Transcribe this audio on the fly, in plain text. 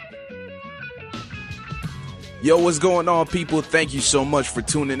Yo, what's going on, people? Thank you so much for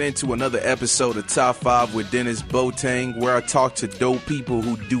tuning in to another episode of Top 5 with Dennis Boateng, where I talk to dope people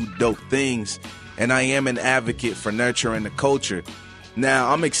who do dope things, and I am an advocate for nurturing the culture.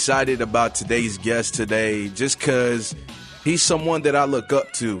 Now, I'm excited about today's guest today just because he's someone that I look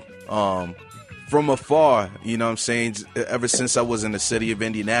up to from afar, you know what I'm saying, ever since I was in the city of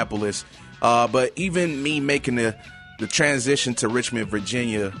Indianapolis. But even me making the transition to Richmond,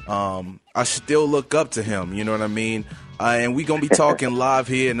 Virginia, I still look up to him, you know what I mean? And we're going to be talking live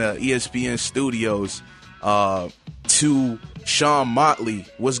here in the ESPN studios to Shawn Motley.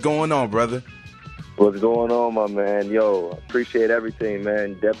 What's going on, brother? What's going on, my man? Yo, appreciate everything,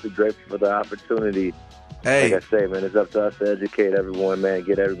 man. Definitely grateful for the opportunity. Hey. Like I say, man, it's up to us to educate everyone, man,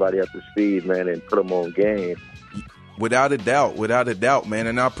 get everybody up to speed, man, and put them on game. Without a doubt, man.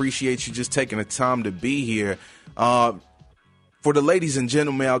 And I appreciate you just taking the time to be here. For the ladies and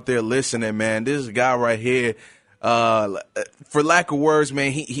gentlemen out there listening, man, this guy right here, for lack of words,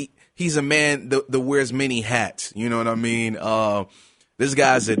 man, he's a man that wears many hats. You know what I mean? This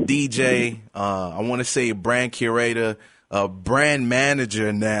guy's a DJ. I want to say a brand curator, a brand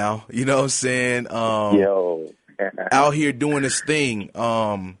manager now. You know what I'm saying? Yo. Out here doing his thing.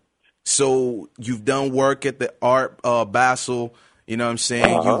 So you've done work at the Art Basel. You know what I'm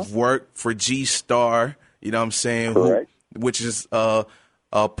saying? You've worked for G-Star. You know what I'm saying? Which is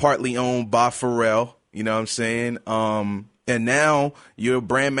partly owned by Pharrell. You know what I'm saying? And now you're a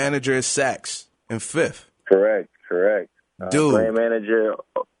brand manager at Saks and Fifth. Correct. Dude. Brand manager.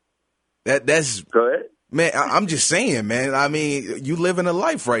 That's Go ahead. Man, I'm just saying, man. I mean, you living a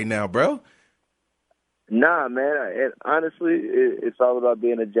life right now, bro. Nah, man. Honestly, it's all about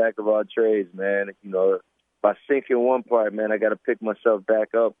being a jack of all trades, man. You know, if I sink in one part, man, I got to pick myself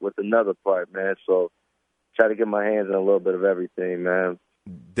back up with another part, man. So try to get my hands on a little bit of everything, man.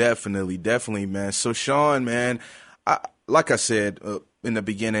 Definitely, man. So, Shawn, man, like I said in the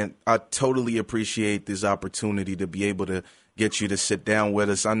beginning, I totally appreciate this opportunity to be able to get you to sit down with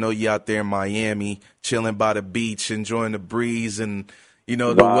us. I know you out there in Miami, chilling by the beach, enjoying the breeze and, you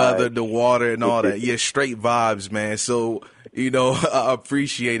know, the weather, the water and all that. Yeah, straight vibes, man. So, you know, I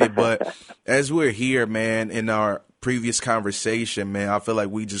appreciate it. But as we're here, man, in our previous conversation, man, I feel like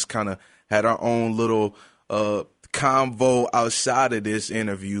we just kind of had our own little convo outside of this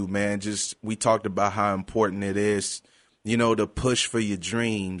interview, man. Just we talked about how important it is, you know, to push for your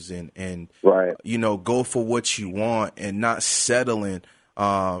dreams and right. You know, go for what you want and not settling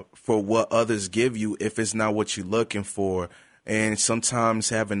for what others give you if it's not what you're looking for. And sometimes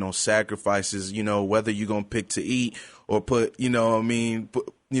having those sacrifices, you know, whether you're going to pick to eat or put, you know what I mean,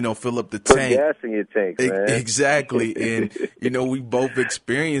 fill up the tank. Put gas in your tank, man. Exactly. And, you know, we both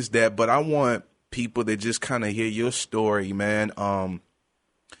experienced that. But I want people that just kind of hear your story, man.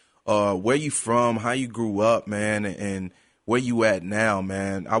 Where you from, how you grew up, man, and where you at now,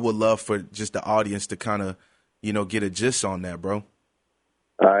 man. I would love for just the audience to kind of, you know, get a gist on that, bro.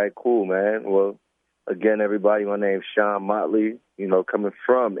 All right, cool, man. Well, again, everybody, my name's Shawn Motley, you know, coming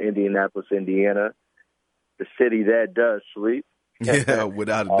from Indianapolis, Indiana, the city that does sleep. Yeah,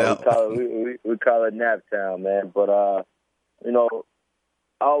 without a doubt. We call it Nap Town, man. But, you know,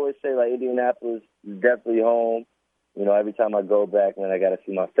 I always say, like, Indianapolis is definitely home. You know, every time I go back, man, I got to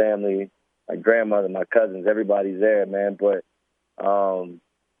see my family, my grandmother, my cousins, everybody's there, man. But,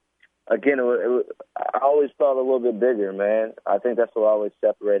 again, I always felt a little bit bigger, man. I think that's what always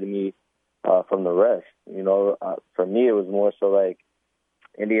separated me from the rest. You know, for me, it was more so like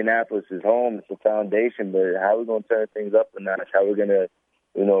Indianapolis is home, it's a foundation, but how are we going to turn things up a notch? How are we going to,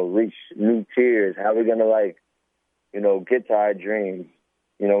 you know, reach new tiers? How are we going to, like, you know, get to our dreams?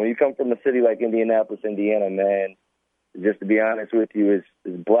 You know, when you come from a city like Indianapolis, Indiana, man, just to be honest with you, it's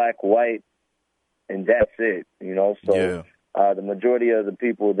black, white, and that's it, you know? So yeah. The majority of the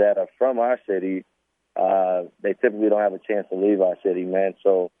people that are from our city, they typically don't have a chance to leave our city, man.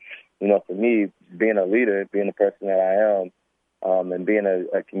 So, you know, for me, being a leader, being the person that I am, and being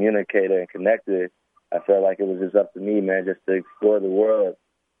a communicator and connector, I felt like it was just up to me, man, just to explore the world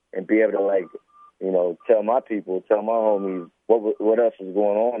and be able to, like, you know, tell my people, tell my homies what else is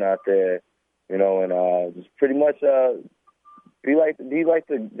going on out there, you know, and just pretty much be like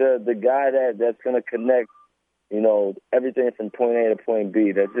the guy that's gonna connect, you know, everything from point A to point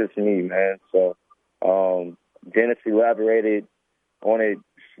B. That's just me, man. So Dennis elaborated on it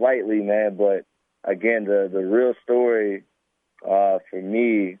slightly, man, but again, the real story for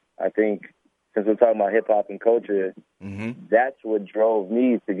me, I think, since we're talking about hip hop and culture, that's what drove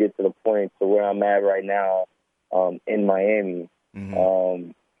me to get to the point to where I'm at right now in Miami.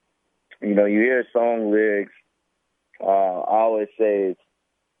 You know, you hear song lyrics. I always say it's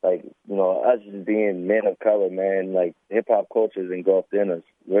like, you know, us just being men of color, man, like hip-hop culture is engulfed in us.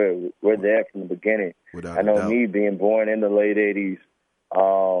 We're there from the beginning. Without I know a doubt. me being born in the late 80s,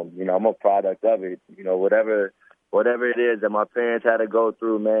 you know, I'm a product of it. You know, whatever it is that my parents had to go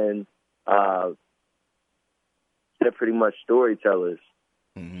through, man, they're pretty much storytellers.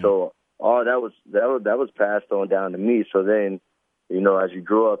 Mm-hmm. So all that was passed on down to me. So then, you know, as you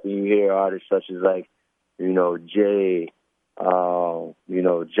grow up and you hear artists such as like, you know, Jay, you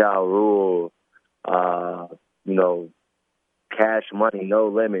know, Ja Rule, you know, Cash Money, No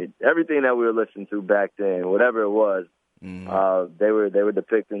Limit, everything that we were listening to back then, whatever it was, Mm-hmm. they were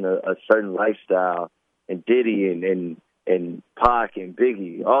depicting a certain lifestyle. And Diddy and Pac and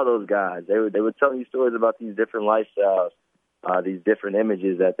Biggie, all those guys, they were telling you stories about these different lifestyles, these different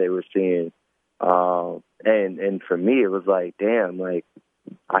images that they were seeing. And for me, it was like, damn, like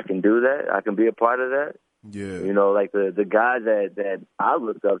I can do that. I can be a part of that. Yeah. You know, like the guys that I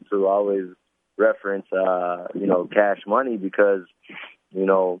looked up to always reference, you know, Cash Money because, you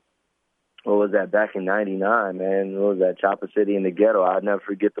know, what was that back in '99, man? What was that, Chopper City in the Ghetto? I'll never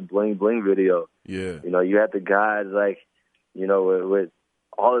forget the Bling Bling video. Yeah. You know, you had the guys like, you know, with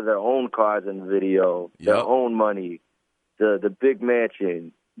all of their own cars in the video, their own money, the big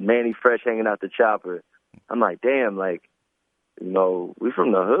mansion, Manny Fresh hanging out the chopper. I'm like, damn, like, you know, we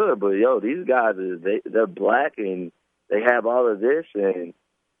from the hood, but yo, these guys they're black and they have all of this, and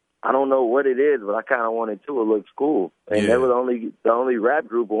I don't know what it is, but I kind of wanted to. It looks cool, and they were the only rap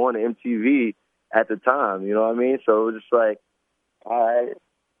group on MTV at the time. You know what I mean? So it was just like, all right,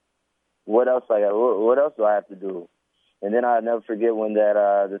 what else what else do I have to do? And then I'll never forget when that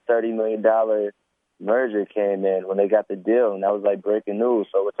the $30 million merger came in, when they got the deal, and that was like breaking news.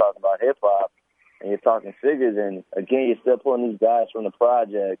 So we're talking about hip hop, and you're talking figures, and again, you're still pulling these guys from the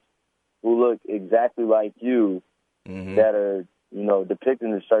projects who look exactly like you, that are, you know,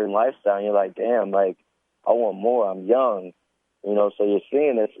 depicting a certain lifestyle, and you're like, damn, like, I want more. I'm young, you know, so you're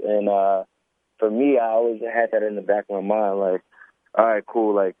seeing this. And for me, I always had that in the back of my mind, like, all right,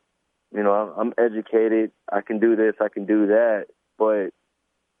 cool, like, you know, I'm educated. I can do this. I can do that. But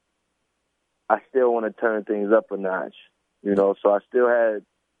I still want to turn things up a notch, you know. So I still had,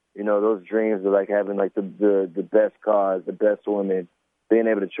 you know, those dreams of, like, having, like, the best cars, the best women, being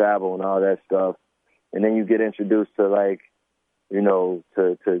able to travel and all that stuff. And then you get introduced to, like, you know,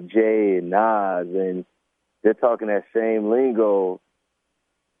 to Jay and Nas, and they're talking that same lingo,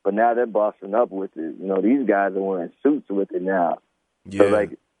 but now they're bossing up with it. You know, these guys are wearing suits with it now. Yeah. So,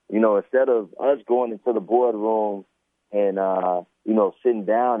 like, you know, instead of us going into the boardroom and, you know, sitting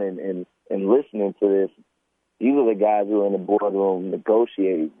down and listening to this, these are the guys who are in the boardroom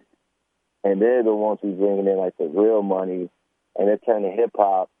negotiating. And they're the ones who's bringing in, like, the real money, and they're turning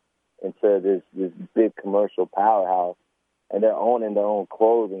hip-hop into this big commercial powerhouse. And they're owning their own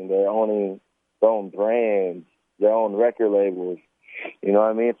clothing. They're owning their own brands, their own record labels. You know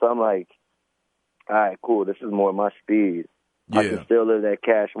what I mean? So I'm like, all right, cool. This is more my speed. Yeah. I can still live that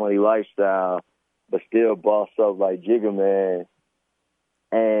Cash Money lifestyle, but still boss up like Jigga Man.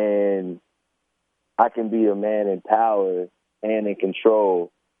 And I can be a man in power and in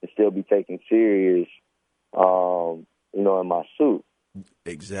control and still be taken serious, you know, in my suit.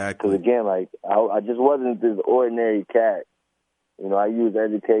 Exactly. Because, again, like, I just wasn't this ordinary cat. You know, I use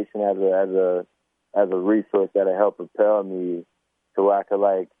education as a resource that'll help propel me to where I could,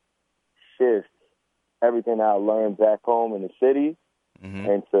 like, shift everything I learned back home in the city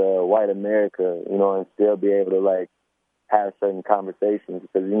into white America, you know, and still be able to, like, have certain conversations.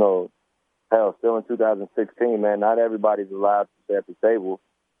 Because, you know, hell, still in 2016, man, not everybody's allowed to sit at the table.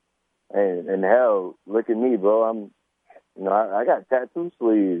 And hell, look at me, bro. You know, I got tattoo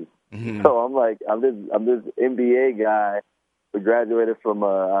sleeves. So I'm like, I'm this MBA guy who graduated from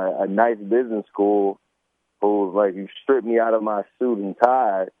a nice business school who, like, you stripped me out of my suit and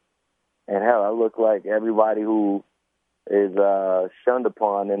tie, and hell, I look like everybody who is shunned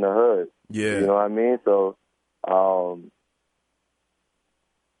upon in the hood. Yeah. You know what I mean? So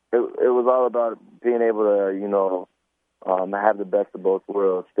it was all about being able to, you know, have the best of both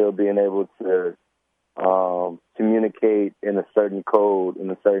worlds, still being able to communicate in a certain code, in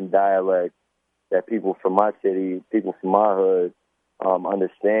a certain dialect that people from my city, people from my hood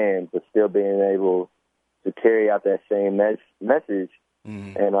understand, but still being able to carry out that same message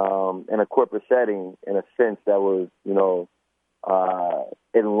in a corporate setting in a sense that was, you know,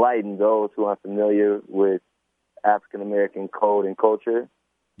 enlighten those who aren't familiar with African-American code and culture,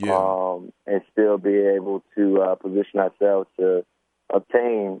 and still be able to position ourselves to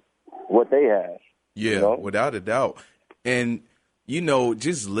obtain what they have. Yeah, you know? without a doubt. And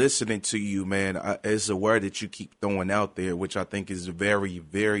just listening to you, man, is a word that you keep throwing out there, which I think is very,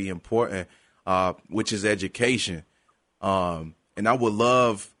 very important, which is education. And I would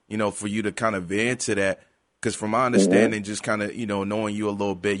love, for you to kind of veer into that, because from my understanding, just kind of, knowing you a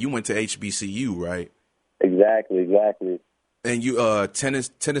little bit, you went to HBCU, right? Exactly. And you,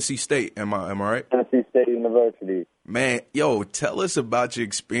 Tennessee State, am I right? Tennessee State University. Man, yo, tell us about your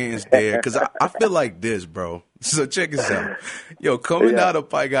experience there, because I feel like this, bro. So check this out. Yo, coming out of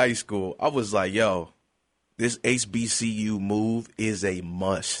Pike High School, I was like, yo, this HBCU move is a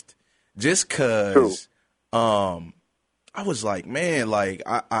must. Just because I was like, man, like,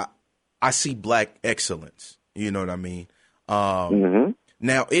 I see black excellence. You know what I mean?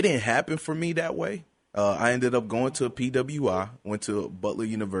 Now, it didn't happen for me that way. I ended up going to a PWI, went to Butler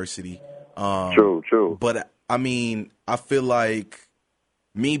University. True. But, I mean, I feel like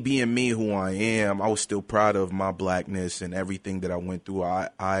me being me who I am, I was still proud of my blackness and everything that I went through.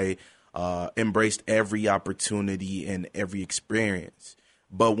 I embraced every opportunity and every experience.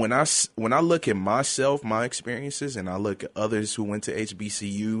 But when I look at myself, my experiences, and I look at others who went to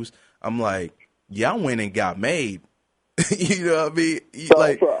HBCUs, I'm like, y'all went and got made. You know what I mean?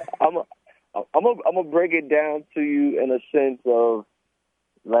 I'm gonna break it down to you in a sense of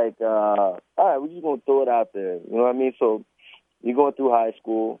like, all right, we're just gonna throw it out there. You know what I mean? So you're going through high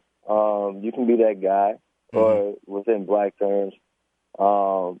school. You can be that guy, or within black terms,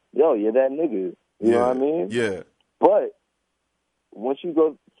 you're that nigga. You know what I mean? Yeah. But once you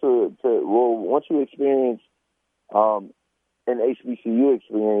go once you experience an HBCU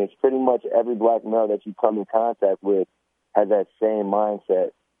experience, pretty much every black male that you come in contact with has that same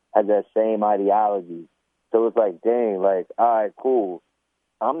mindset, has that same ideology. So it's like, dang, like, all right, cool.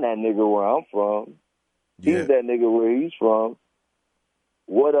 I'm that nigga where I'm from. He's that nigga where he's from.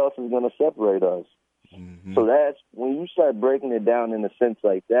 What else is going to separate us? So that's when you start breaking it down in a sense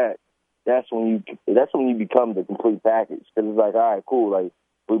like that. That's when you become the complete package. Because it's like, all right, cool. Like,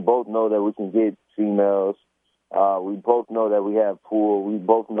 we both know that we can get females. We both know that we have pool. We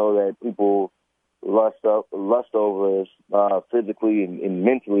both know that people lust over us physically and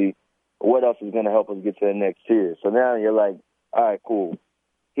mentally. What else is going to help us get to the next tier? So now you're like, all right, cool.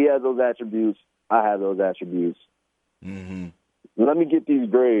 He has those attributes. I have those attributes. Let me get these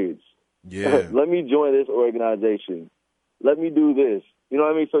grades. Yeah. Let me join this organization. Let me do this. You know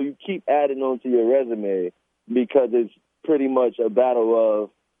what I mean? So you keep adding on to your resume because it's pretty much a battle of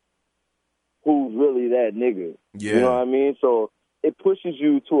who's really that nigga. Yeah. You know what I mean? So it pushes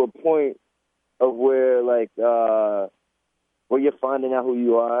you to a point of where, like, where you're finding out who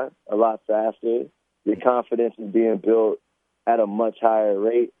you are a lot faster. Your confidence is being built at a much higher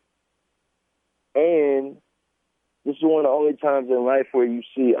rate. And this is one of the only times in life where you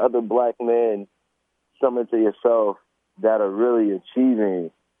see other black men summon to yourself that are really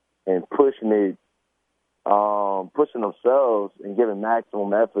achieving and pushing themselves and giving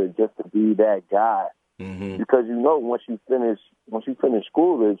maximum effort just to be that guy. Because once you finish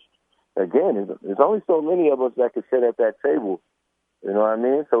school, there's only so many of us that can sit at that table. You know what I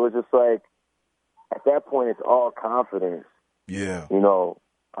mean? So it's just like, at that point, it's all confidence. Yeah.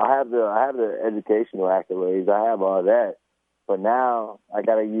 I have the educational accolades. I have all that. But now I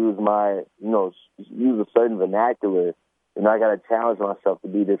got to use use a certain vernacular. I got to challenge myself to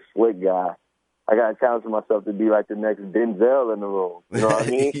be this slick guy. I got to challenge myself to be like the next Denzel in the room. You know what I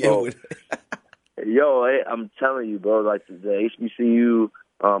mean? So, I'm telling you, bro, like the HBCU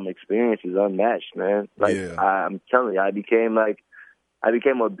experience is unmatched, man. Like, I'm telling you, I became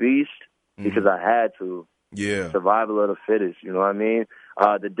a beast because I had to. Yeah. Survival of the fittest, you know what I mean?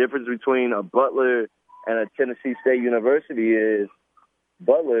 The difference between a Butler and a Tennessee State University is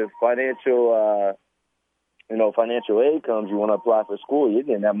Butler financial aid comes, you want to apply for school, you're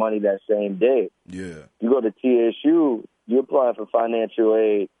getting that money that same day. Yeah. You go to TSU, you apply for financial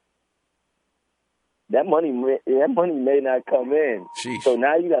aid. That money may not come in. Sheesh. So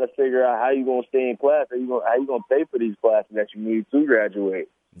now you got to figure out how you going to stay in class, how you going to pay for these classes that you need to graduate.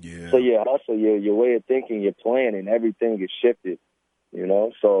 Yeah. So your way of thinking, your plan, and everything is shifted.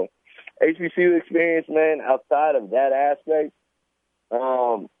 So HBCU experience, man. Outside of that aspect,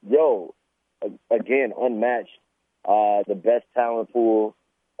 again, unmatched. The best talent pool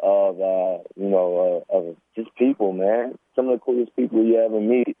of just people, man. Some of the coolest people you ever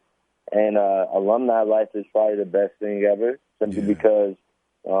meet, and alumni life is probably the best thing ever, simply because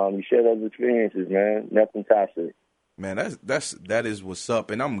you share those experiences, man. Nothing tops it. Man, that is what's up,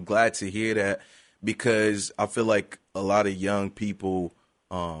 and I'm glad to hear that, because I feel like a lot of young people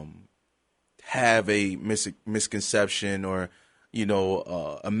have a misconception or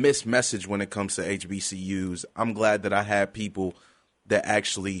a missed message when it comes to HBCUs. I'm glad that I had people that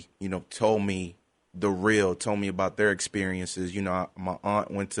actually, told me told me about their experiences. My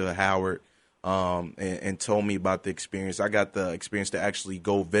aunt went to Howard and told me about the experience. I got the experience to actually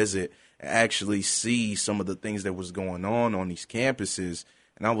go visit and actually see some of the things that was going on these campuses.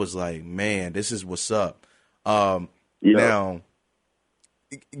 And I was like, man, this is what's up. Now,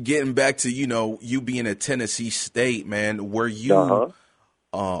 getting back to, you being at Tennessee State, man, were you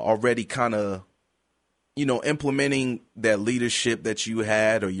already kind of, implementing that leadership that you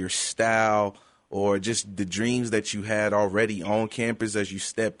had or your style or just the dreams that you had already on campus as you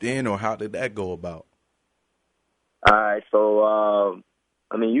stepped in, or how did that go about? All right, so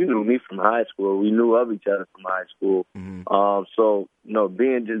you knew me from high school. We knew of each other from high school. Mm-hmm. So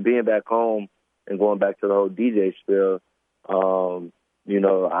being back home and going back to the whole DJ spiel,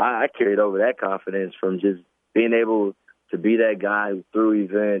 I carried over that confidence from just being able to be that guy who threw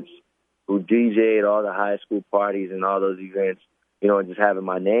events, who DJ'd all the high school parties and all those events, and just having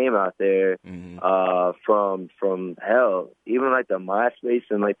my name out there. Mm-hmm. From hell, even like the MySpace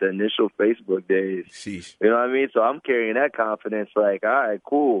and like the initial Facebook days. Sheesh. You know what I mean? So I'm carrying that confidence like, all right,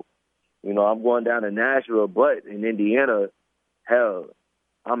 cool. I'm going down to Nashville, but in Indiana, hell,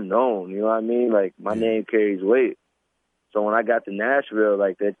 I'm known. You know what I mean? Like, my name carries weight. So when I got to Nashville,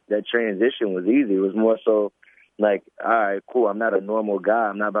 like, that transition was easy. It was more so like, all right, cool. I'm not a normal guy.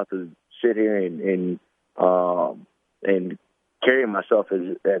 I'm not about to sit here and carry myself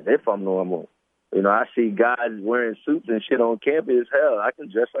as if I'm normal. I see guys wearing suits and shit on campus. Hell, I can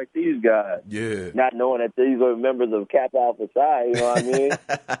dress like these guys. Yeah. Not knowing that these are members of Kappa Alpha Psi, you know what I mean?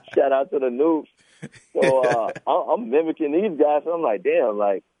 Shout out to the Noobs. So I'm mimicking these guys. So I'm like, damn,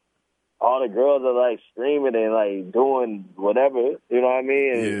 like, all the girls are, like, screaming and, like, doing whatever, you know what I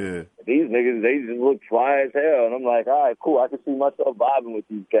mean? And these niggas, they just look fly as hell. And I'm like, all right, cool. I can see myself vibing with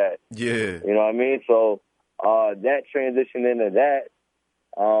these guys. Yeah. You know what I mean? So that transition into that,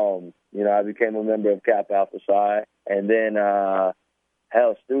 I became a member of Kappa Alpha Psi. And then,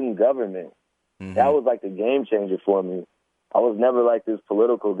 student government. Mm-hmm. That was, like, the game changer for me. I was never, like, this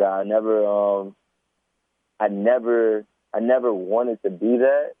political guy. I never wanted to be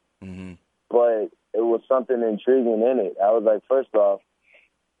that. Mm-hmm. But it was something intriguing in it. I was like, first off,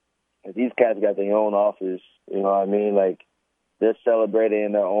 if these cats got their own office, you know what I mean? Like, they're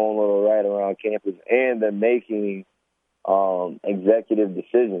celebrating their own little right around campus, and they're making executive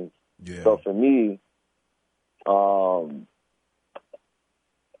decisions. Yeah. So for me,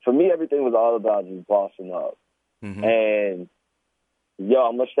 everything was all about just bossing up. Mm-hmm. And,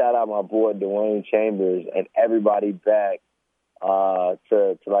 I'm going to shout out my boy, Dwayne Chambers, and everybody back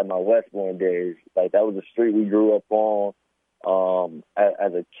to like my Westbourne days. Like, that was a street we grew up on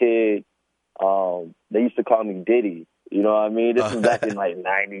as a kid. They used to call me Diddy. You know what I mean? This was back in like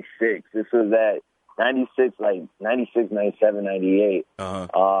 96. This was at 96, like 96, 97, 98.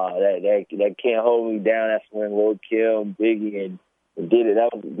 That Can't Hold Me Down. That's when Lil Kim, Biggie, and did it. That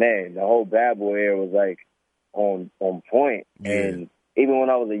was, man, the whole Bad Boy era was like on point. Yeah. And even when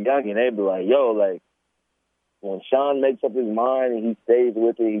I was a youngin', they'd be like, yo, like, when Shawn makes up his mind and he stays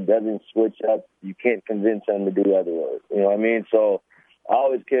with it, he doesn't switch up, you can't convince him to do otherwise. You know what I mean? So I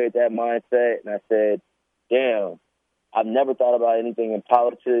always carried that mindset, and I said, damn, I've never thought about anything in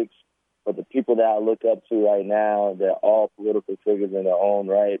politics, but the people that I look up to right now, they're all political figures in their own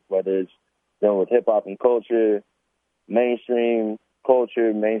right, whether it's dealing with hip-hop and culture, mainstream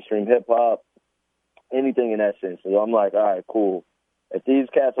culture, mainstream hip-hop, anything in that sense. So I'm like, all right, cool. If these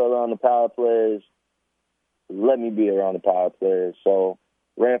cats are around the power players, let me be around the power players. So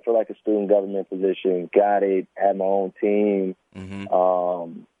ran for like a student government position, got it, had my own team. Mm-hmm.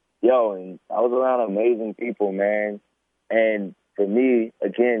 And I was around amazing people, man. And for me,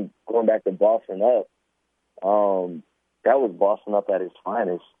 again, going back to bossing up, that was bossing up at its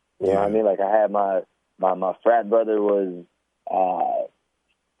finest. You know what I mean? Like, I had my frat brother was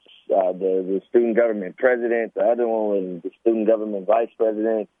the student government president. The other one was the student government vice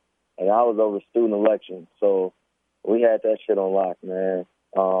president. And I was over student elections. So we had that shit on lock, man.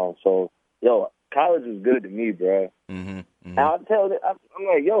 College was good to me, bro. Mm-hmm. Mm-hmm. And I'll tell them, I'm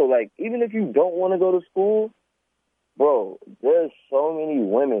like, like, even if you don't want to go to school, bro, there's so many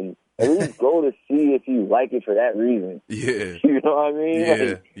women. At least go to see if you like it for that reason. Yeah. You know what I mean? Yeah,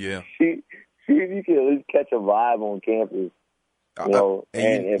 like, yeah. See if you can at least catch a vibe on campus.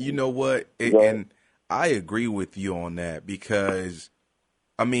 You know what? And I agree with you on that because,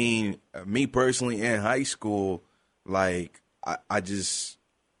 I mean, me personally in high school, like, I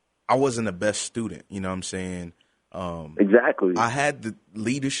wasn't the best student, you know what I'm saying? Exactly. I had the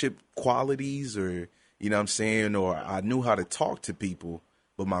leadership qualities or, you know what I'm saying, or I knew how to talk to people,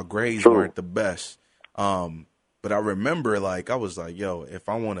 but my grades weren't the best. But I remember, like, I was like, yo, if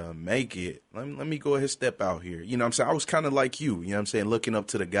I want to make it, let me go ahead and step out here. You know what I'm saying? I was kind of like you know what I'm saying, looking up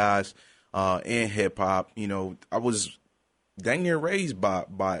to the guys in hip-hop. You know, I was dang near raised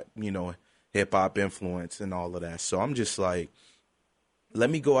by you know, hip-hop influence and all of that. So I'm just like, let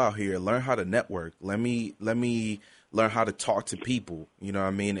me go out here, learn how to network. Let me learn how to talk to people. You know what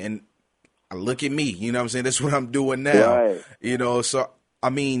I mean? And look at me. You know what I'm saying? That's what I'm doing now. Right. You know, so, I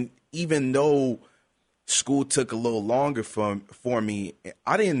mean, even though school took a little longer for me,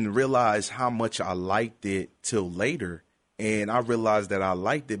 I didn't realize how much I liked it till later. And I realized that I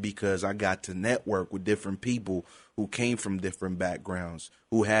liked it because I got to network with different people who came from different backgrounds,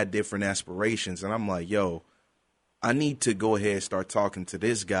 who had different aspirations. And I'm like, yo, I need to go ahead and start talking to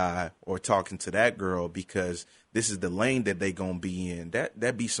this guy or talking to that girl because this is the lane that they going to be in.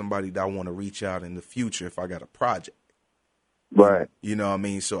 That be somebody that I want to reach out in the future if I got a project. Right. You know what I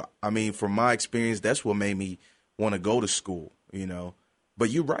mean? So, I mean, from my experience, that's what made me want to go to school, you know. But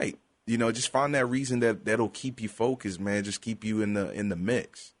you're right. You know, just find that reason that'll keep you focused, man. Just keep you in the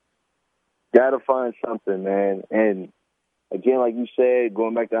mix. Gotta find something, man. And again, like you said,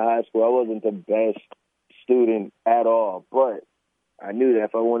 going back to high school, I wasn't the best student at all. But I knew that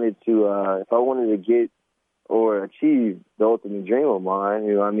if I wanted to get or achieve the ultimate dream of mine,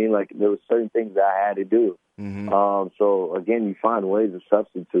 you know what I mean? Like, there were certain things that I had to do. Mm-hmm. So, again, you find ways to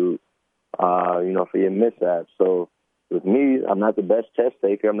substitute, you know, for your mishaps. So, with me, I'm not the best test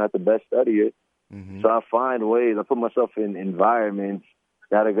taker. I'm not the best studier. Mm-hmm. So I find ways. I put myself in environments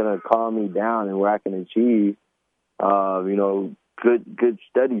that are going to calm me down and where I can achieve, you know, good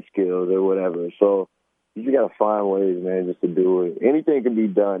study skills or whatever. So you just got to find ways, man, just to do it. Anything can be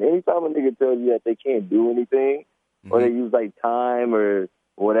done. Anytime a nigga tells you that they can't do anything, mm-hmm. or they use, like, time or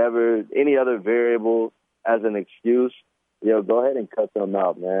whatever, any other variable as an excuse, yo, go ahead and cut them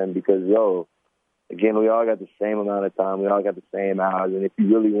out, man, because, yo, again, we all got the same amount of time. We all got the same hours. And if you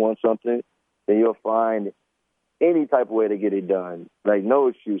really want something, then you'll find any type of way to get it done. Like, no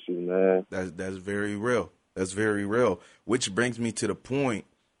excuses, man. That's very real. That's very real. Which brings me to the point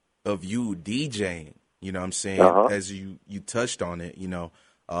of you DJing. You know what I'm saying? Uh-huh. As you touched on it, you know,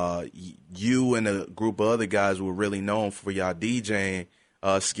 you and a group of other guys were really known for y'all DJing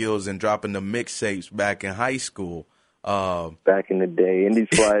skills and dropping the mixtapes back in high school. Back in the day,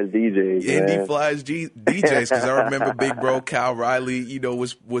 Indie Flies DJs, man. Indie Flies DJs, because I remember Big Bro Cal Riley, you know,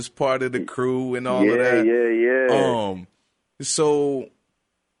 was part of the crew and all of that. Yeah. So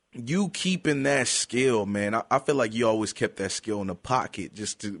you keeping that skill, man, I feel like you always kept that skill in the pocket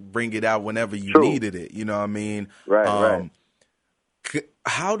just to bring it out whenever you needed it. You know what I mean? Right.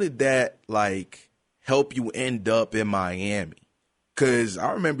 How did that, like, help you end up in Miami? Because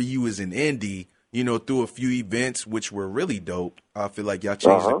I remember you was in Indy, you know, through a few events, which were really dope. I feel like y'all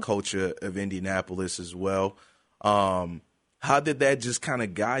changed the culture of Indianapolis as well. How did that just kind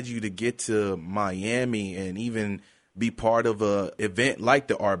of guide you to get to Miami and even be part of a event like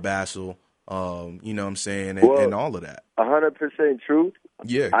the Art Basel, you know what I'm saying, and all of that? 100% truth.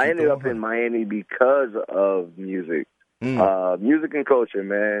 Yeah. I ended up in Miami because of music. Music and culture,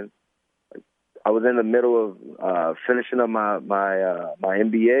 man. I was in the middle of finishing up my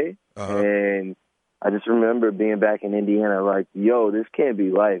MBA, and I just remember being back in Indiana like, yo, this can't be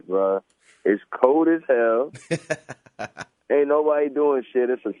life, bro. It's cold as hell. Ain't nobody doing shit.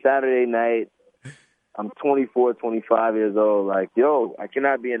 It's a Saturday night. I'm 24, 25 years old. Like, yo, I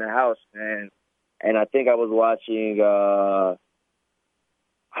cannot be in the house, man. And I think I was watching, I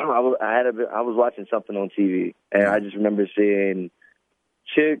was watching something on TV, and I just remember seeing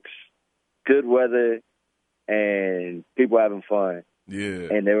chicks, good weather, and people having fun. Yeah.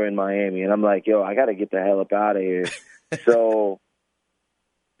 And they were in Miami. And I'm like, yo, I got to get the hell up out of here. So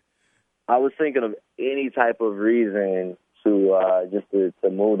I was thinking of any type of reason to just to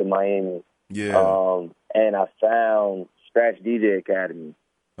move to Miami. Yeah. And I found Scratch DJ Academy.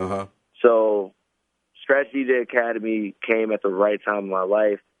 Uh-huh. So Scratch DJ Academy came at the right time in my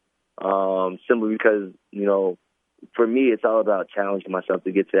life, simply because, you know, for me, it's all about challenging myself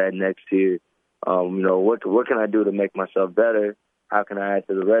to get to that next tier. You know, what can I do to make myself better? How can I add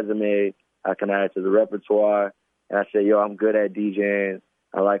to the resume? How can I add to the repertoire? And I said, yo, I'm good at DJing.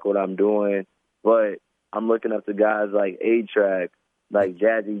 I like what I'm doing. But I'm looking up to guys like A-Track, like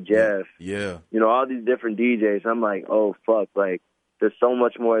Jazzy Jeff. Yeah. You know, all these different DJs. I'm like, oh, fuck, like, there's so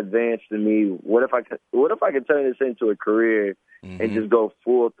much more advanced than me. What if I could turn this into a career and just go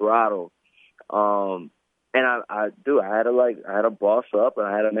full throttle? And I had to boss up and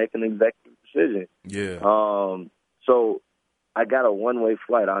I had to make an executive decision. Yeah. So I got a one-way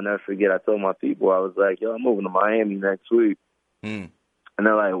flight. I'll never forget. I told my people, I was like, yo, I'm moving to Miami next week. And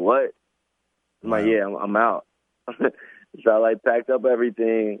they're like, what? I'm like, yeah, I'm out. So I like packed up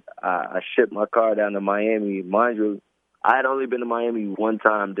everything. I shipped my car down to Miami. Mind you, I had only been to Miami one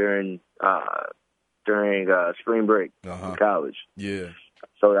time during spring break in college. Yeah.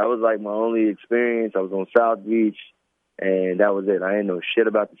 So that was like my only experience. I was on South Beach, and that was it. I didn't know shit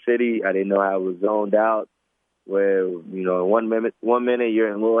about the city. I didn't know how it was zoned out. Where one minute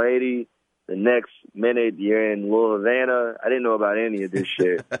you're in Little Haiti, the next minute you're in Little Havana. I didn't know about any of this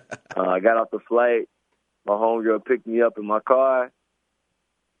shit. I got off the flight. My homegirl picked me up in my car.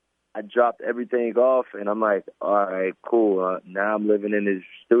 I dropped everything off, and I'm like, all right, cool. Now I'm living in this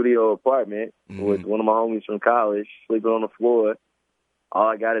studio apartment with one of my homies from college, sleeping on the floor. All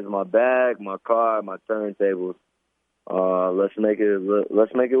I got is my bag, my car, my turntables. Let's make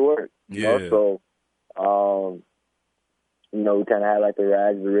it work. Yeah. So, we kind of had like the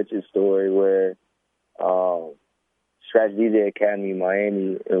rags to riches story where Scratch DJ Academy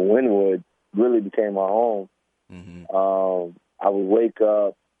Miami in Wynwood really became my home. I would wake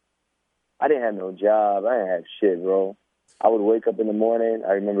up. I didn't have no job. I didn't have shit, bro. I would wake up in the morning.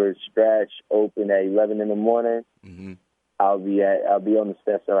 I remember Scratch opened at 11 in the morning. I'll be on the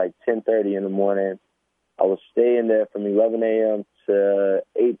steps at like 10:30 in the morning. I was staying there from 11 a.m. to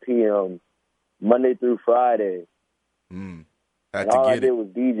 8 p.m. Monday through Friday. And all I did was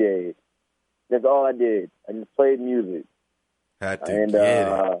DJ. That's all I did. I just played music. Had to get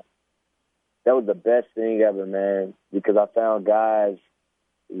it. That was the best thing ever, man, because I found guys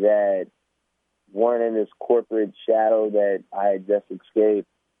that weren't in this corporate shadow that I had just escaped.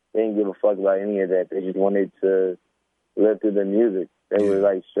 They didn't give a fuck about any of that. They just wanted to live through the music. They were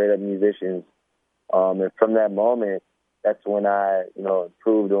like straight up musicians. And from that moment, that's when I,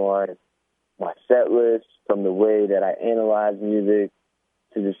 improved on my set list, from the way that I analyze music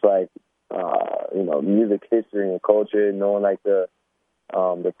to just like, music history and culture, knowing like the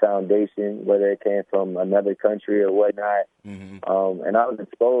foundation, whether it came from another country or whatnot. And I was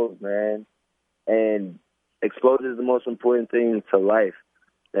exposed, man. And exposure is the most important thing to life.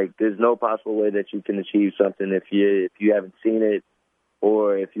 Like, there's no possible way that you can achieve something if you haven't seen it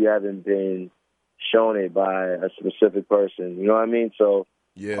or if you haven't been shown it by a specific person. You know what I mean? So,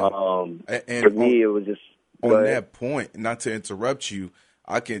 and for me, it was just... On that point, not to interrupt you,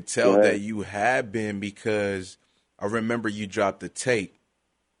 I can tell that you have been, because I remember you dropped the tape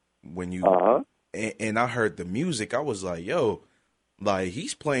when you... And I heard the music. I was like, yo, like,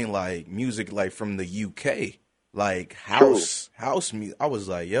 he's playing, like, music, like, from the UK. Like, house music. I was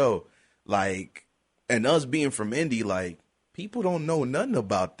like, yo, like, and us being from Indy, like, people don't know nothing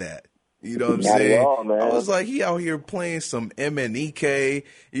about that. You know what I'm saying? At all, man. I was like, he out here playing some MNEK,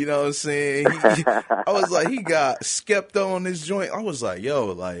 you know what I'm saying? I was like, he got Skepta on his joint. I was like,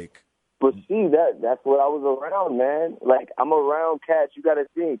 yo, like. But see, that's what I was around, man. Like, I'm around cats. You got to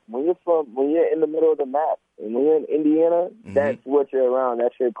think, when you're in the middle of the map, and when you're in Indiana, that's what you're around.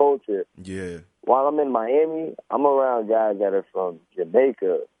 That's your culture. Yeah. While I'm in Miami, I'm around guys that are from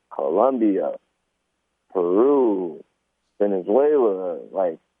Jamaica, Colombia, Peru, Venezuela,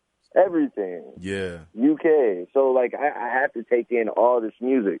 like, everything. Yeah. UK. So, like, I have to take in all this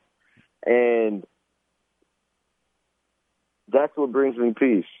music. And that's what brings me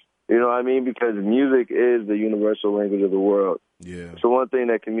peace. You know what I mean? Because music is the universal language of the world. Yeah. It's the one thing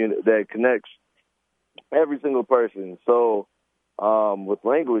that connects every single person. So, with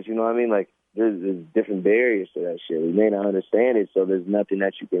language, you know what I mean? Like, there's different barriers to that shit. We may not understand it, so there's nothing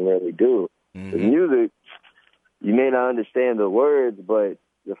that you can really do. With music, you may not understand the words, but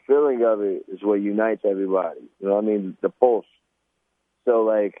the feeling of it is what unites everybody. You know what I mean? The pulse. So,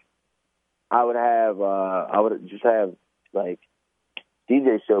 like, I would just have, like,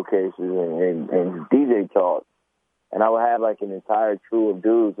 DJ showcases and DJ talks. And I would have, like, an entire crew of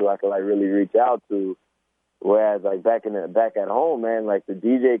dudes who I could, like, really reach out to. Whereas, like, back at home, man, like, the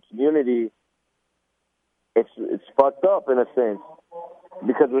DJ community, it's fucked up in a sense.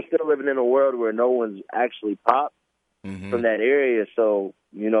 Because we're still living in a world where no one's actually popped from that area. So,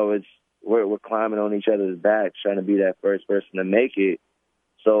 we're climbing on each other's backs, trying to be that first person to make it.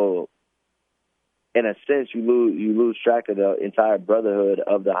 So, in a sense, you lose track of the entire brotherhood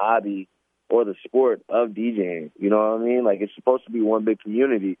of the hobby or the sport of DJing. You know what I mean? Like, it's supposed to be one big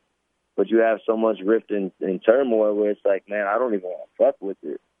community, but you have so much rift and turmoil where it's like, man, I don't even want to fuck with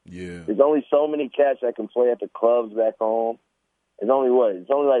it. Yeah. There's only so many cats that can play at the clubs back home. It's only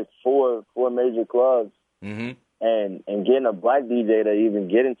like four major clubs. And getting a black DJ to even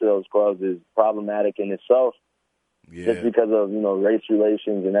get into those clubs is problematic in itself. Yeah. Just because of, race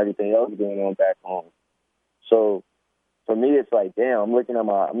relations and everything else going on back home. So for me, it's like, damn, I'm looking at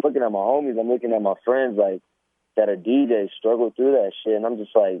my homies, I'm looking at my friends, like, that are DJs struggle through that shit. And I'm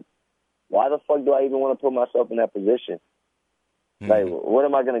just like, why the fuck do I even want to put myself in that position? Like, what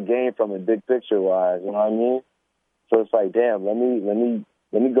am I going to gain from it, big picture wise? You know what I mean? So it's like, damn, let me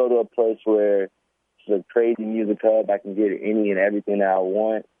go to a place where it's a crazy music hub. I can get any and everything that I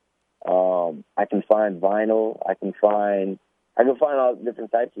want. I can find vinyl. I can find all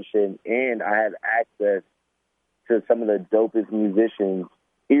different types of shit, and I have access to some of the dopest musicians,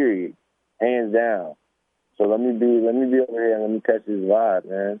 period, hands down. So let me be over here and let me catch this vibe,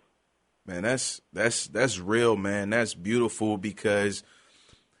 man. Man, that's real, man. That's beautiful because,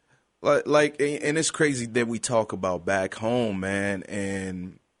 like, and it's crazy that we talk about back home, man,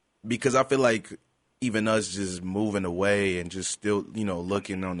 and because I feel like even us just moving away and just still,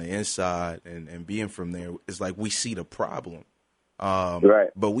 looking on the inside and being from there, it's like we see the problem. Right.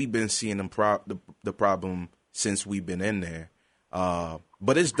 But we've been seeing the problem since we've been in there.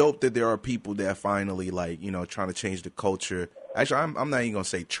 But it's dope that there are people that finally, like, trying to change the culture. Actually, I'm not even gonna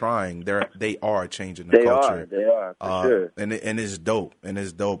say trying. They are changing the culture. They are, for sure. And it's dope.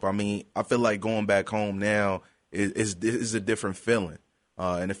 I mean, I feel like going back home now is a different feeling.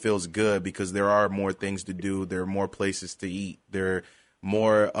 And it feels good because there are more things to do. There are more places to eat. There are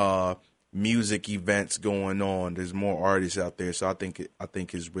more music events going on. There's more artists out there. So I think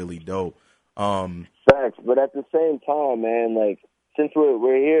it's really dope. Facts. But at the same time, man, like, since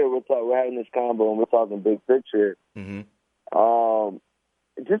we're here, we're having this combo and we're talking big picture. Mm-hmm.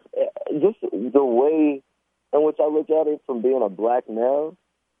 Just the way in which I look at it from being a black male,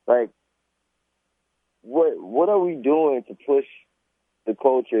 like, what are we doing to push the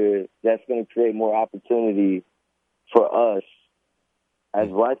culture that's going to create more opportunity for us as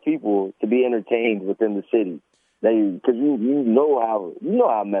black people to be entertained within the city? Because you know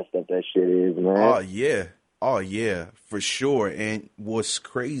how messed up that shit is, man. Oh yeah, for sure. And what's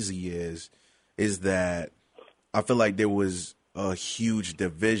crazy is that I feel like there was a huge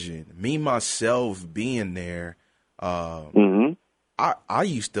division. Me myself being there, I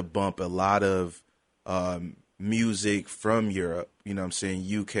used to bump a lot of music from Europe, you know what I'm saying,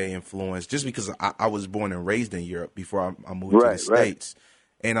 UK influence, just because I was born and raised in Europe before I moved to the States.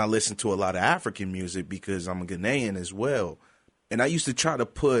 And I listened to a lot of African music because I'm a Ghanaian as well. And I used to try to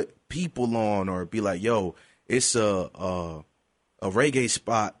put people on or be like, yo, it's a reggae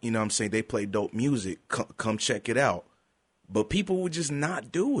spot, you know what I'm saying, they play dope music, come check it out. But people would just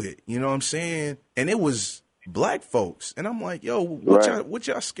not do it, you know what I'm saying? And it was black folks. And I'm like, yo, what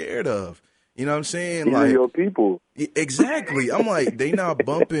y'all scared of? You know what I'm saying? These like are your people. Exactly. I'm like, they not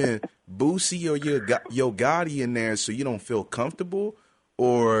bumping Boosie or Yo Gotti in there so you don't feel comfortable,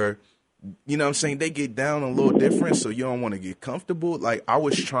 or, you know what I'm saying, they get down a little different so you don't want to get comfortable. Like, I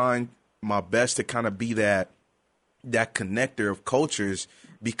was trying my best to kind of be that connector of cultures,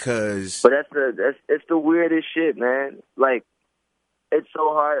 because But it's the weirdest shit, man. Like, it's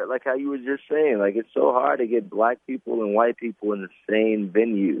so hard, like how you were just saying, like, it's so hard to get black people and white people in the same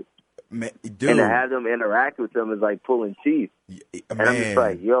venue. Man, dude. And to have them interact with them is like pulling teeth. And I'm just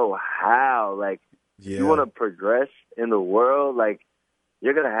like, yo, how? Like, you want to progress in the world? Like,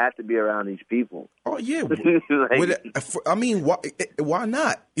 you're going to have to be around these people. Oh, yeah. Like, I mean, why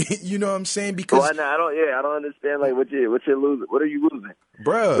not? You know what I'm saying? Because why not? I don't understand, like, what you're losing. What are you losing?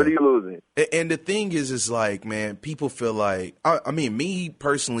 Bruh. What are you losing? And the thing is like, man, people feel like, I mean, me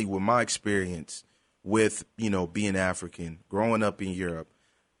personally, with my experience with, being African, growing up in Europe,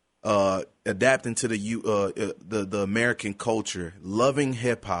 adapting to the American culture, loving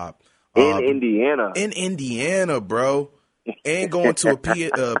hip hop in Indiana, bro, and going to a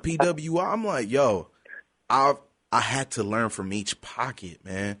PWI. I'm like, yo, I had to learn from each pocket,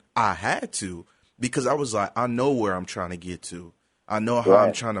 man. I had to, because I was like, I know where I'm trying to get to. I know how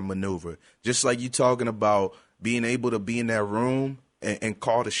I'm trying to maneuver. Just like you talking about being able to be in that room and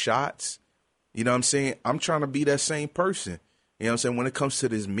call the shots. You know what I'm saying? I'm trying to be that same person. You know what I'm saying? When it comes to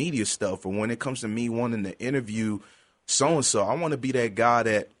this media stuff, or when it comes to me wanting to interview so-and-so, I want to be that guy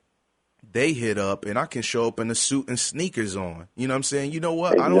that they hit up and I can show up in a suit and sneakers on. You know what I'm saying? You know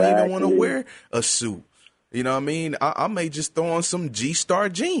what? Exactly. I don't even want to wear a suit. You know what I mean? I may just throw on some G-Star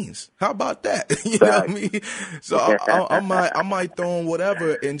jeans. How about that? You know what I mean? So I might throw on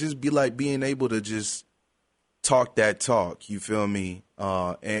whatever and just be like being able to just talk that talk. You feel me?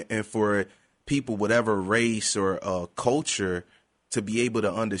 And for people, whatever race or culture, to be able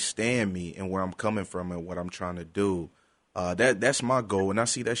to understand me and where I'm coming from and what I'm trying to do. That's my goal, and I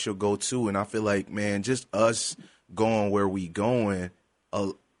see that's your goal too. And I feel like, man, just us going where we going,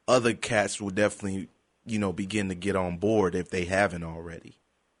 other cats will definitely, begin to get on board if they haven't already.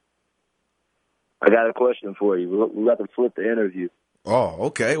 I got a question for you. We got to flip the interview. Oh,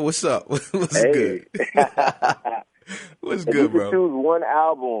 okay. What's up? What's good? What's if good, you bro? could choose one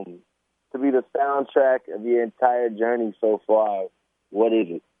album be the soundtrack of your entire journey so far, what is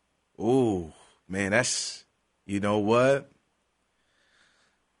it? Ooh, man, you know what?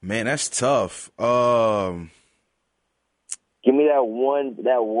 Man, that's tough. Give me that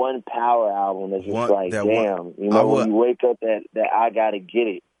one power album that's just damn. When you wake up that I gotta get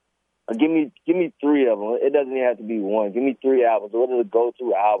it. Or give me 3 of them. It doesn't even have to be one. Give me 3 albums. What are the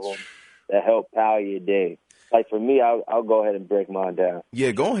go-to albums that help power your day? Like for me, I'll go ahead and break mine down.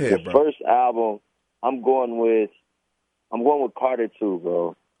 Yeah, go ahead, bro. The first album, I'm going with Carter 2,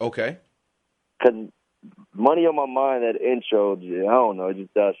 bro. Okay. Because Money on My Mind, that intro, I don't know, it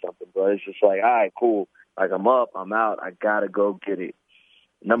just does something, bro. It's just like, all right, cool. Like, I'm up, I'm out, I gotta go get it.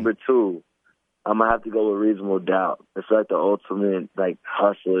 Number 2, I'm gonna have to go with Reasonable Doubt. It's like the ultimate, like,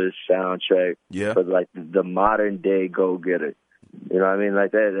 hustler's soundtrack for, like, the modern day go-getter. You know what I mean?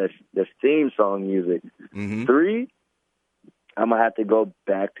 Like, that's theme song music. Mm-hmm. 3, I'm gonna have to go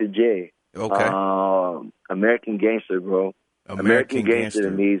back to Jay. Okay. American Gangster, bro. American Gangster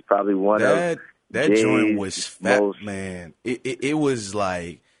to me is probably one of that Jay's joint was fat, most, man. It was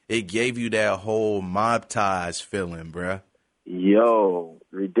like it gave you that whole Mob Ties feeling, bruh. Yo,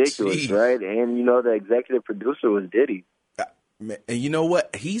 ridiculous, Jeez. right? And you know the executive producer was Diddy. And you know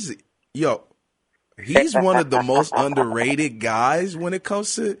what? He's one of the most underrated guys when it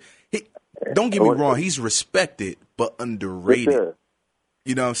comes to. Don't get me wrong, he's respected but underrated. Sure.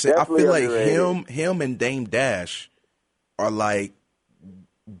 You know what I'm saying? Definitely I feel underrated. like him and Dame Dash are like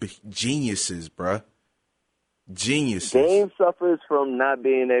geniuses, bruh. Geniuses. Dame suffers from not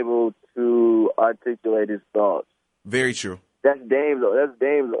being able to articulate his thoughts. Very true. That's Dame's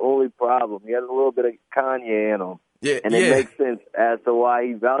only problem. He has a little bit of Kanye in him. Yeah, and it makes sense as to why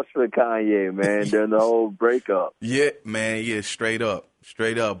he vouched for Kanye, man, during the whole breakup. Yeah, man, straight up.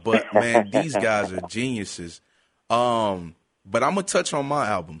 But man, these guys are geniuses. But I'm gonna touch on my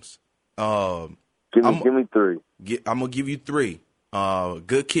albums. Give me 3. I'm gonna give you 3.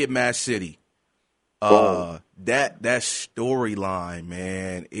 Good Kid, Mad City. That storyline,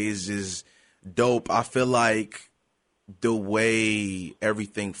 man, is just dope. I feel like the way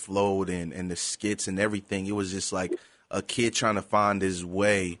everything flowed and the skits and everything, it was just like a kid trying to find his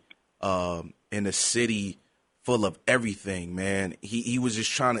way in a city full of everything, man. He was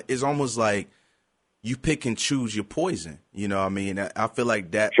just trying to, it's almost like you pick and choose your poison. You know what I mean? I feel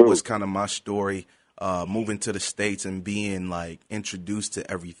like that was kind of my story, moving to the States and being like introduced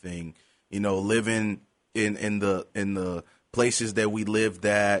to everything, you know, living in the places that we lived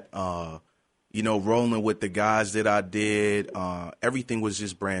at, you know, rolling with the guys that I did. Everything was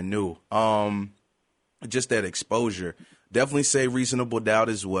just brand new. Just that exposure. Definitely say Reasonable Doubt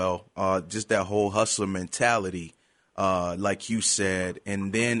as well. Just that whole hustler mentality, like you said.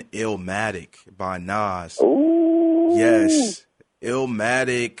 And then Illmatic by Nas. Ooh. Yes.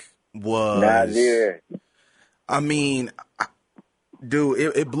 Illmatic was... Nasir. I mean,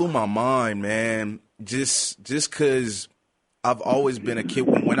 dude, it blew my mind, man. Just because I've always been a kid.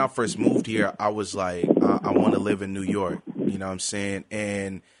 When I first moved here, I was like, I want to live in New York. You know what I'm saying?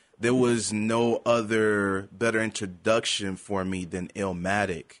 And there was no other better introduction for me than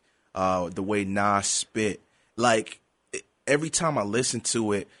Illmatic. The way Nas spit. Like, every time I listen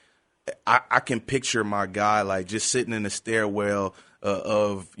to it, I can picture my guy, like, just sitting in the stairwell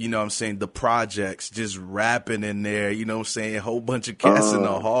of, you know what I'm saying, the projects, just rapping in there, you know what I'm saying, a whole bunch of cats in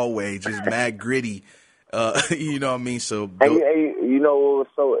the hallway, just mad gritty. You know what I mean? So, you know what was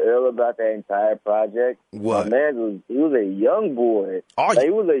so ill about that entire project? What? My man he was a young boy. He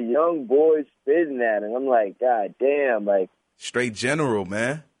was a young boy spitting that, and I'm like, God damn, like straight general,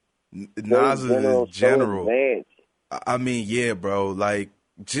 man. Nas is general. So I mean, yeah, bro. Like,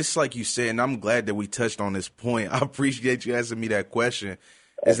 just like you said, and I'm glad that we touched on this point. I appreciate you asking me that question.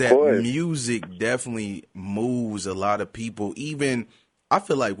 Is that music definitely moves a lot of people. Even I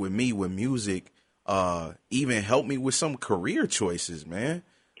feel like with me, with music. Even helped me with some career choices, man.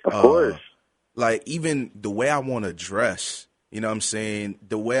 Of course. Like, even the way I want to dress, you know what I'm saying?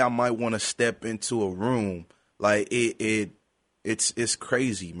 The way I might want to step into a room. Like, it's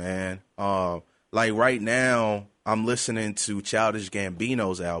crazy, man. Like, right now, I'm listening to Childish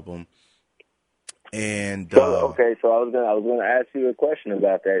Gambino's album. And okay, so I was gonna ask you a question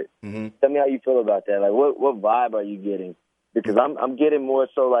about that. Mm-hmm. Tell me how you feel about that. Like, what vibe are you getting? Because I'm getting more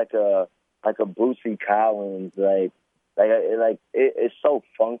so like a Bootsy Collins, it's so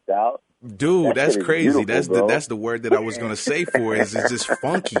funked out. Dude, that's crazy. That's the word that I was gonna say for it. Is it's just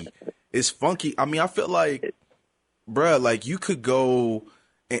funky. It's funky. I mean, I feel like, bruh, like you could go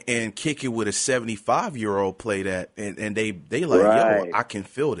and kick it with a 75-year-old play that, and they like, yo, I can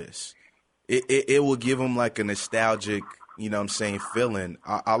feel this. It will give them like a nostalgic, you know what I'm saying, feeling.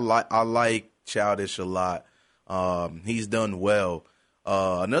 I like Childish a lot. He's done well.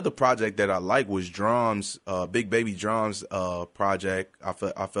 Another project that I like was Drum's, Big Baby Drum's project. I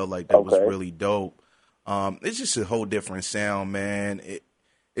felt like that was really dope. It's just a whole different sound, man.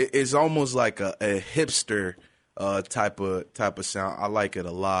 It's almost like a hipster type of sound. I like it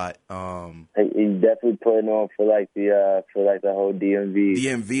a lot. He's definitely putting on for like the whole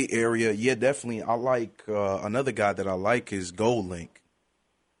DMV area. Yeah, definitely. I like another guy that I like is Gold Link.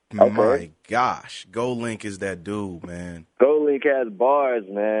 My gosh, Gold Link is that dude, man. Gold Link has bars,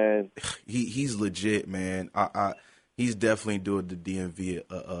 man. He's legit, man. He's definitely doing the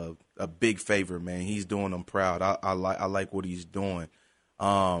DMV a big favor, man. He's doing them proud. I like what he's doing.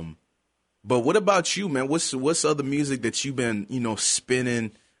 But what about you, man? What's other music that you've been,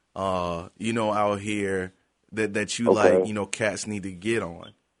 spinning, out here that you like, cats need to get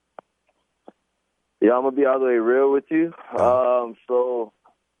on? Yeah, I'm gonna be all the way real with you. So,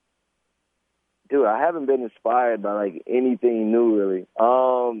 dude, I haven't been inspired by like anything new, really.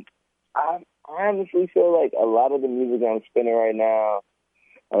 I honestly feel like a lot of the music I'm spinning right now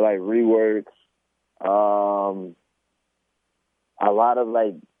are like reworks. A lot of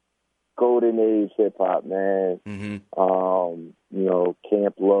like golden age hip hop, man.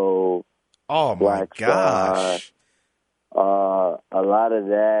 Camp Low. Oh my gosh. A lot of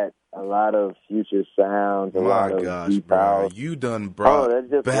that. A lot of future sounds. A lot of deep house. You done brought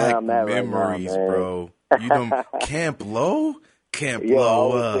back memories, right now, bro. You done Camp Low? Camp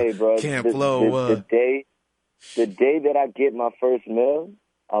Low. Say, bro, Camp Low. The day that I get my first meal,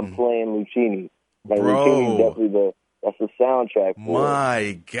 I'm playing Lucchini. Like, bro. Lucchini definitely that's the soundtrack for my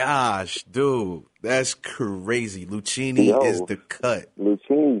it. Gosh, dude. That's crazy. Lucchini is the cut.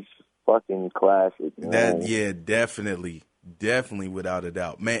 Lucchini's fucking classic, man. Definitely. Definitely, without a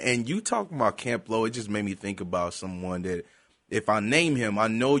doubt. Man, and you talking about Camp Low, it just made me think about someone that, if I name him, I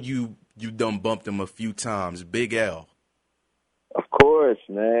know you done bumped him a few times. Big L. Of course,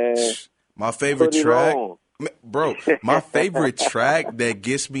 man. My favorite track, bro, my favorite track that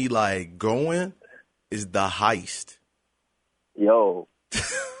gets me, like, going is The Heist. Yo, The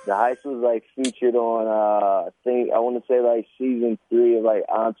Heist was, like, featured on, I want to say, like, season 3 of, like,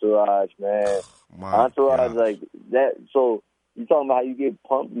 Entourage, man. Entourage, like, that, so you talking about how you get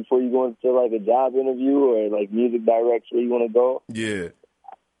pumped before you go into, like, a job interview or, like, music directs where you want to go? Yeah.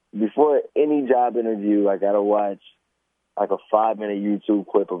 Before any job interview, I got to watch, like, a 5-minute YouTube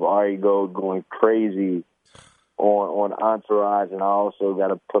clip of Ari Gold going crazy on Entourage, and I also got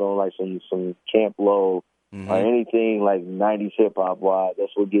to put on, like, some Camp Low or anything, like, 90s hip-hop wise.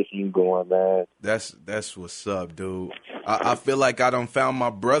 That's what gets you going, man. That's what's up, dude. I feel like I done found my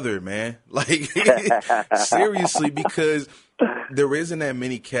brother, man. Like, seriously, because there isn't that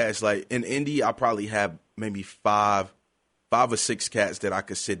many cats. Like, in Indy, I probably have maybe five or six cats that I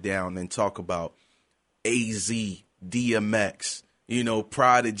could sit down and talk about. AZ, DMX,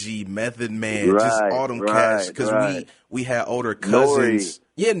 Prodigy, Method Man, just all them cats. Because we had older cousins. Nori.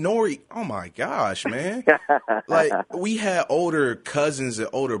 Yeah, Nori. Oh, my gosh, man. Like, we had older cousins and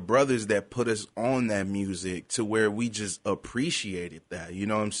older brothers that put us on that music to where we just appreciated that. You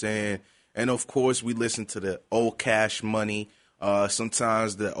know what I'm saying? And, of course, we listened to the old Cash Money,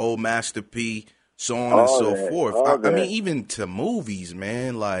 sometimes the old Master P, so on and so forth. I mean, even to movies,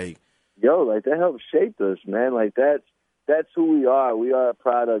 man. Like, yo, like, that helped shape us, man. Like, that's who we are. We are a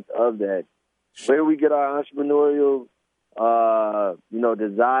product of that. Where we get our entrepreneurial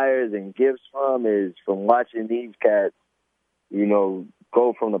desires and gifts from is from watching these cats,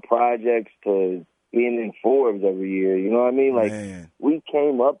 go from the projects to being in Forbes every year. You know what I mean? Like, man, we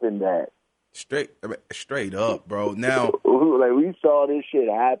came up in that. Straight up, bro. Now, like, we saw this shit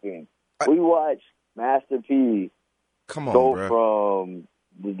happen. We watched Master P go from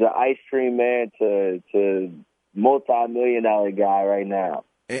the ice cream man to multi-million-dollar guy right now.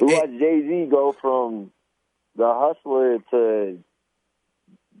 We watched Jay-Z go from the hustler to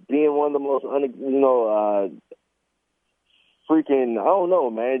being one of the most, freaking, I don't know,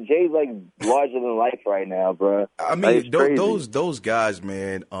 man. Jay's like larger than life right now, bro. I mean, those guys,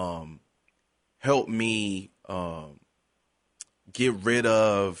 man, helped me get rid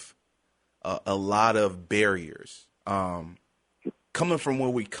of a lot of barriers. Coming from where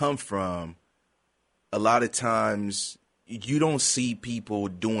we come from, a lot of times you don't see people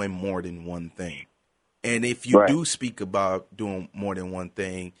doing more than one thing. And if you do speak about doing more than one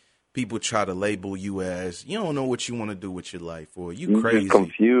thing, people try to label you as, you don't know what you want to do with your life, or you crazy.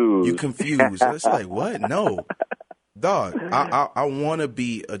 You confused. It's like, what? No. Dog, I want to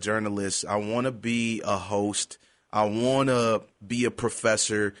be a journalist. I want to be a host. I want to be a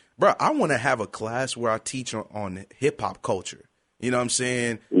professor. Bro, I want to have a class where I teach on hip-hop culture. You know what I'm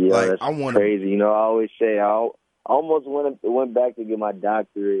saying? Yeah, like, that's I want crazy. You know, I always say I almost went back to get my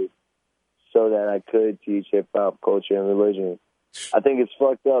doctorate so that I could teach hip-hop culture and religion. I think it's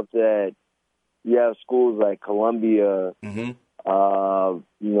fucked up that you have schools like Columbia,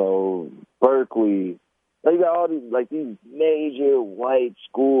 Berkeley. You got all these major white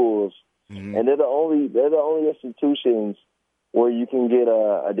schools, and they're the only institutions where you can get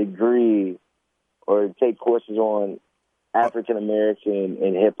a degree or take courses on African American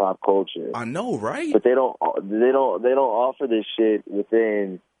and hip hop culture. I know, right? But they don't offer this shit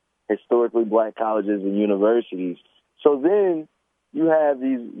within historically black colleges and universities. So then you have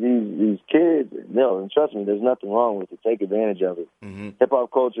these kids. No, and trust me, there's nothing wrong with it. Take advantage of it. Hip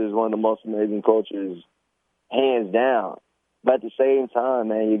hop culture is one of the most amazing cultures, hands down. But at the same time,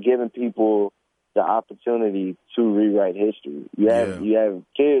 man, you're giving people the opportunity to rewrite history. You have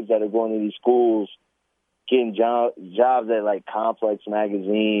kids that are going to these schools, getting jobs at like Complex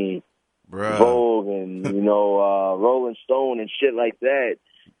Magazine, Vogue, and Rolling Stone and shit like that,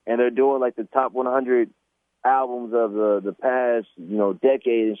 and they're doing like the top 100 albums of the past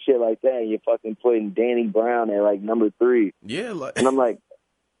decade and shit like that. And you're fucking putting Danny Brown at like number 3. Yeah, and I'm like,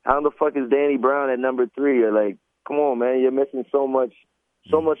 how the fuck is Danny Brown at number 3? You're like, come on, man, you're missing so much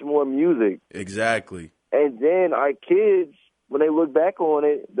more music. Exactly. And then our kids, when they look back on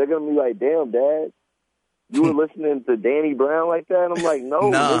it, they're gonna be like, damn, Dad, you were listening to Danny Brown like that? And I'm like, no,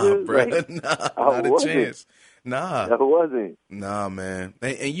 nah, nigga. bro. Like, not a chance. Nah. I wasn't. Nah, man.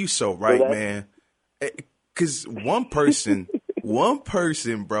 And you so right, man. Because one person,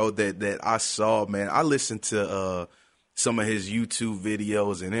 bro, that I saw, man, I listened to some of his YouTube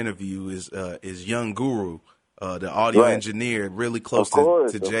videos and interviews is Young Guru, the audio engineer, really close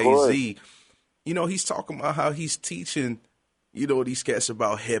to Jay-Z. He's talking about how he's teaching, these cats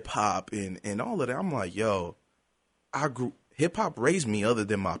about hip-hop and all of that. I'm like, yo, hip-hop raised me other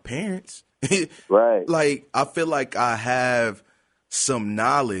than my parents. Right. Like, I feel like I have some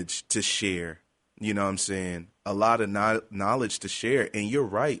knowledge to share. You know what I'm saying? A lot of knowledge to share. And you're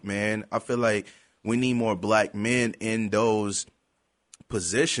right, man. I feel like we need more black men in those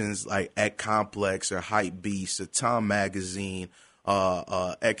positions, like at Complex or Hype Beast or Time Magazine,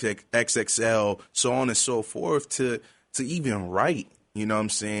 XXL, so on and so forth, to even write, you know what I'm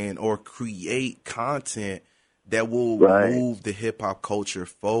saying, or create content that will move the hip-hop culture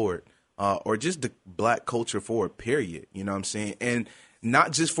forward, or just the black culture forward, period. You know what I'm saying? And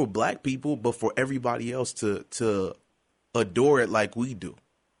not just for black people, but for everybody else to adore it like we do.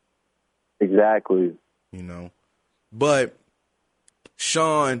 Exactly. But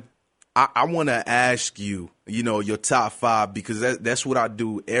Shawn, I want to ask you, your top 5, because that's what I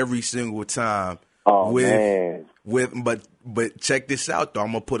do every single time. Oh, man. But check this out though. I'm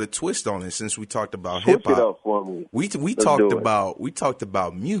gonna put a twist on it since we talked about Switch hip hop. it up for me. We talked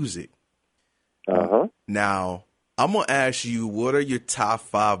about music. Now I'm gonna ask you, what are your top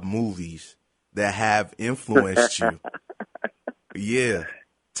 5 movies that have influenced you? Yeah,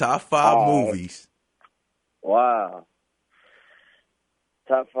 top 5 movies. Wow.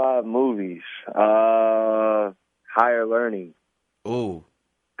 Top 5 movies. Higher Learning. Oh,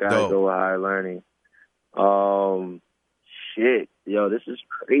 gotta go with Higher Learning. Shit, yo, this is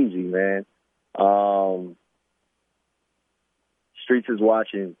crazy, man. Streets is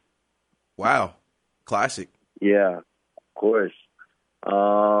Watching. Wow, classic. Yeah, of course.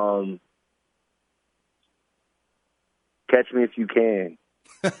 Catch Me If You Can.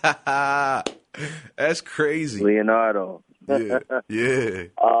 That's crazy. Leonardo. Yeah.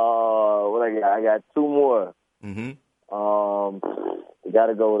 What I got? I got 2 more. You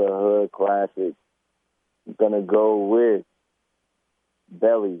gotta go with a hood classic. I'm gonna go with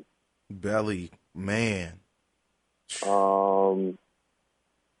Belly. Belly, man.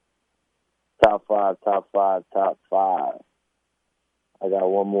 Top five. I got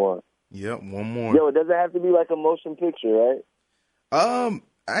one more. Yep, one more. Yo, it doesn't have to be like a motion picture, right?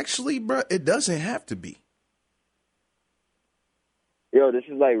 Actually, bro, it doesn't have to be. Yo, this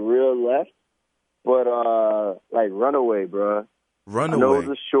is like real left, but like Runaway, bro. Runaway. I know it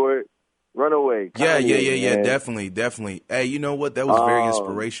was a short Runaway. Yeah. Definitely. Hey, you know what? That was very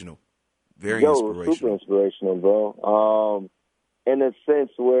inspirational. Very inspirational. It was super inspirational, bro. In a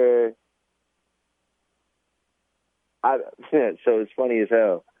sense where so it's funny as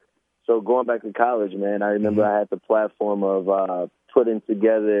hell. So going back to college, man, I remember I had the platform of putting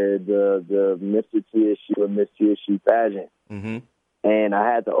together the Mr. TSU and Miss TSU pageant. And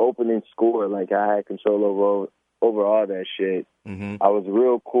I had the opening score. Like, I had control over all that shit. I was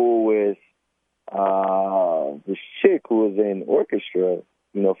real cool with this chick who was in orchestra,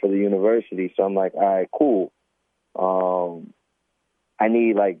 for the university. So I'm like, all right, cool. I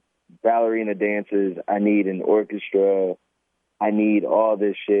need like ballerina dancers. I need an orchestra. I need all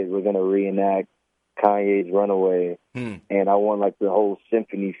this shit. We're going to reenact Kanye's Runaway. And I want like the whole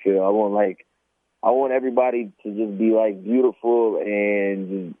symphony feel. I want everybody to just be like beautiful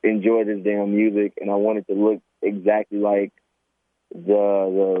and just enjoy this damn music. And I want it to look exactly like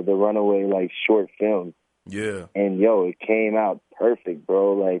the Runaway like short film. Yeah. And yo, it came out perfect,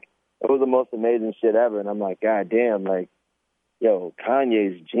 bro. Like it was the most amazing shit ever. And I'm like, God damn, like, yo,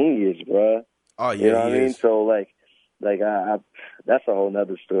 Kanye's genius, bro. Oh yeah, you know what I mean? Is. So like I that's a whole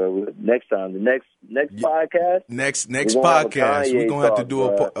nother story. Next time, the next podcast, next podcast, we're gonna have to do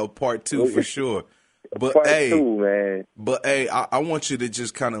a part 2 for sure. But part 2, man. But hey, I want you to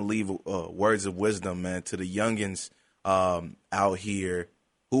just kind of leave words of wisdom, man, to the youngins out here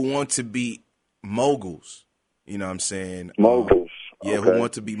who want to be moguls. You know what I'm saying? Moguls. Yeah, okay. Who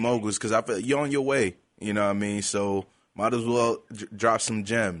want to be moguls? Because I feel you're on your way. You know what I mean? So might as well drop some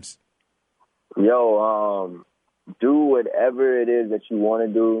gems. Yo, do whatever it is that you want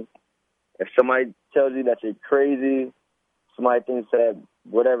to do. If somebody tells you that you're crazy, somebody thinks that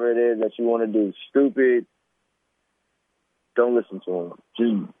whatever it is that you want to do is stupid, don't listen to them.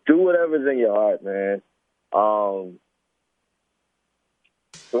 Just do whatever's in your heart, man.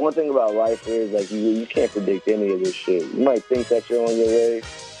 The one thing about life is, like, you can't predict any of this shit. You might think that you're on your way,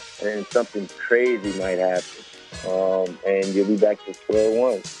 and then something crazy might happen, and you'll be back to square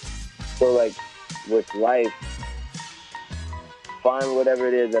one. So, like, with life, find whatever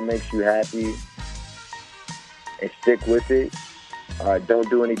it is that makes you happy and stick with it. Don't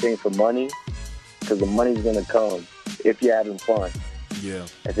do anything for money, because the money's going to come if you're having fun. Yeah.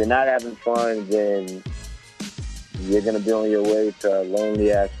 If you're not having fun, then you're going to be on your way to a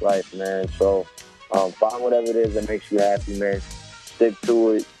lonely-ass life, man. So find whatever it is that makes you happy, man. Stick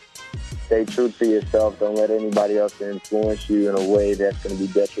to it. Stay true to yourself. Don't let anybody else influence you in a way that's going to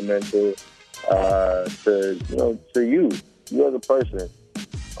be detrimental to you as a person.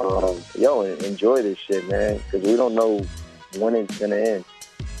 Enjoy this shit, man, because we don't know when it's going to end.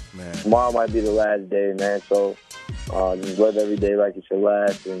 Man. Tomorrow might be the last day, man. So just live every day like it's your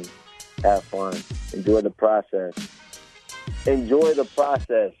last and have fun. Enjoy the process. Enjoy the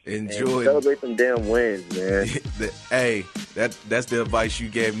process. Enjoy. Celebrate some damn wins, man. Hey, that's the advice you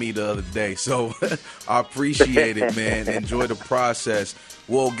gave me the other day. So I appreciate it, man. Enjoy the process.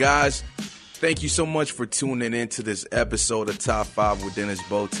 Well, guys, thank you so much for tuning into this episode of Top 5 with Dennis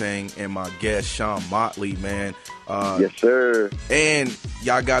Boateng and my guest, Shawn Motley, man. Yes, sir. And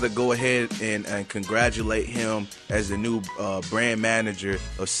y'all got to go ahead and congratulate him as the new brand manager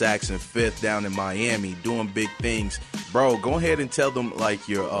of Saxon Fifth down in Miami, doing big things. Bro, go ahead and tell them, like,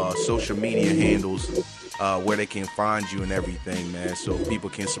 your social media handles, where they can find you and everything, man, so people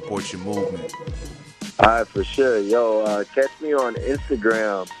can support your movement. All right, for sure. Yo, catch me on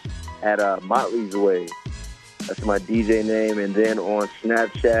Instagram at Motley's Way. That's my DJ name. And then on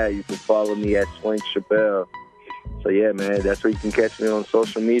Snapchat, you can follow me at Swing Chappelle. So, yeah, man, that's where you can catch me on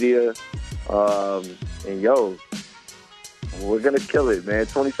social media. And, yo, we're going to kill it, man.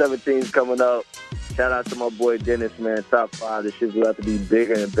 2017 is coming up. Shout out to my boy Dennis, man. Top 5. This shit's about to be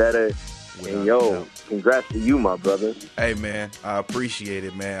bigger and better. And, yo, congrats to you, my brother. Hey, man, I appreciate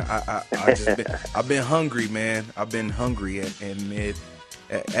it, man. I've been hungry, man. I've been hungry, and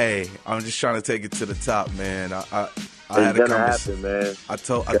hey, I'm just trying to take it to the top, man. I had a conversation, man. I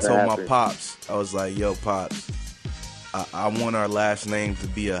told my pops, I was like, yo, pops, I want our last name to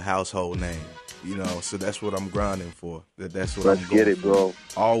be a household name, so that's what I'm grinding for. That's what Let's I'm going get it, for. bro.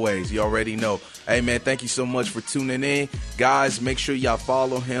 Always. You already know. Hey, man, thank you so much for tuning in. Guys, make sure y'all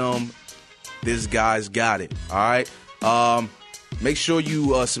follow him. This guy's got it, all right? Make sure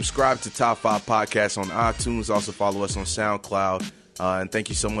you subscribe to Top 5 Podcast on iTunes. Also follow us on SoundCloud. And thank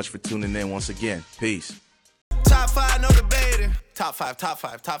you so much for tuning in once again. Peace. Top 5, no debating. Top 5, top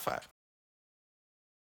 5, top 5.